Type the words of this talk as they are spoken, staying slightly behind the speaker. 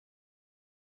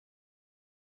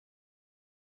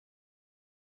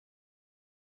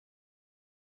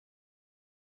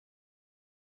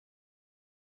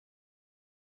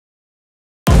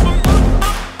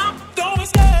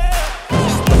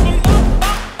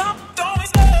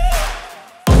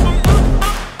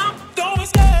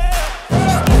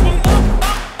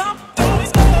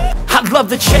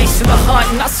chasing the hunt,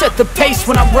 and I set the pace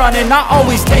when I'm running. I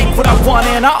always take what I want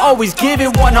and I always give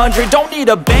it 100. Don't need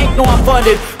a bank, no I'm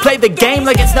funded. Play the game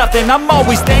like it's nothing. I'm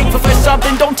always thankful for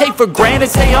something. Don't take for granted,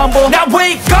 stay humble. Now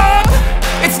wake up!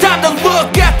 It's time to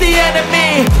look at the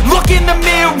enemy. Look in the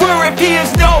mirror if he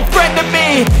is no friend to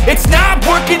me. It's not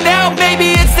working out,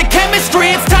 maybe it's the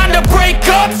chemistry. It's time to break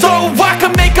up so I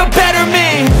can make a better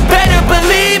me. Better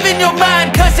believe in your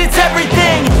mind, cause it's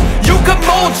everything. You can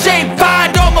mold, shape,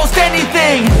 find almost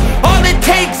anything. All it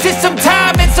takes is some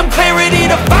time and some clarity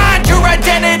to find your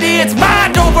identity. It's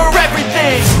mind over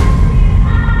everything.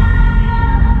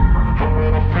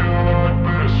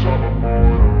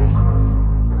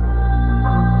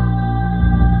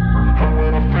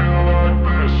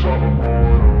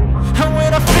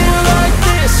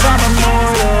 I'm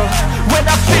immortal. When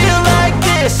I feel like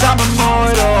this, I'm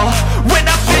immortal. When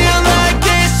I feel like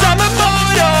this, I'm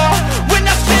immortal. When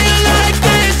I feel like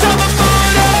this, I'm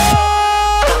immortal.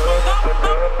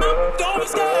 Don't be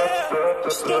scared.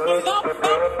 Just double up.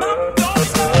 Don't be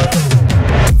scared.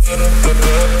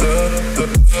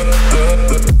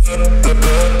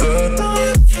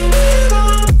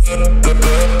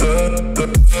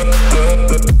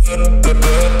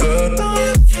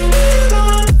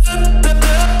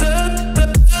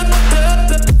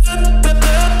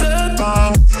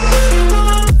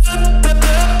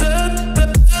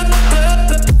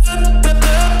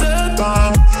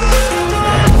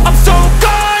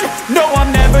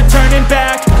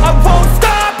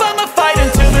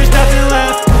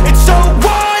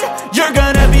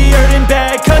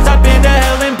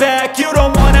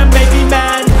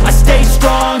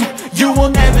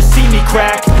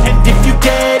 Crack. And if you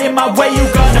get in my way, you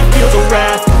gonna feel the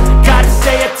wrath. Gotta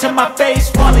say it to my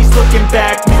face while he's looking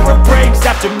back. Mirror breaks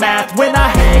after math. When I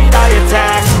hate, I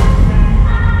attack.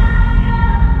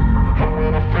 And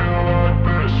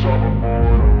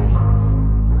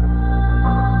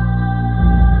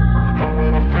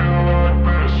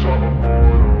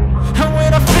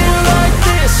when I feel like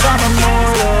this, I'm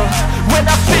immortal. When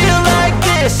I feel like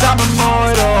this, I'm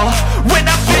immortal. When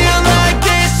I feel like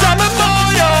this, I'm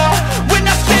immortal. When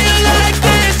I feel like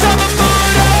this, I'm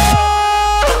immortal.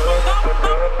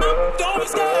 Don't be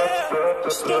scared.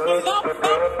 Just double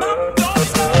up.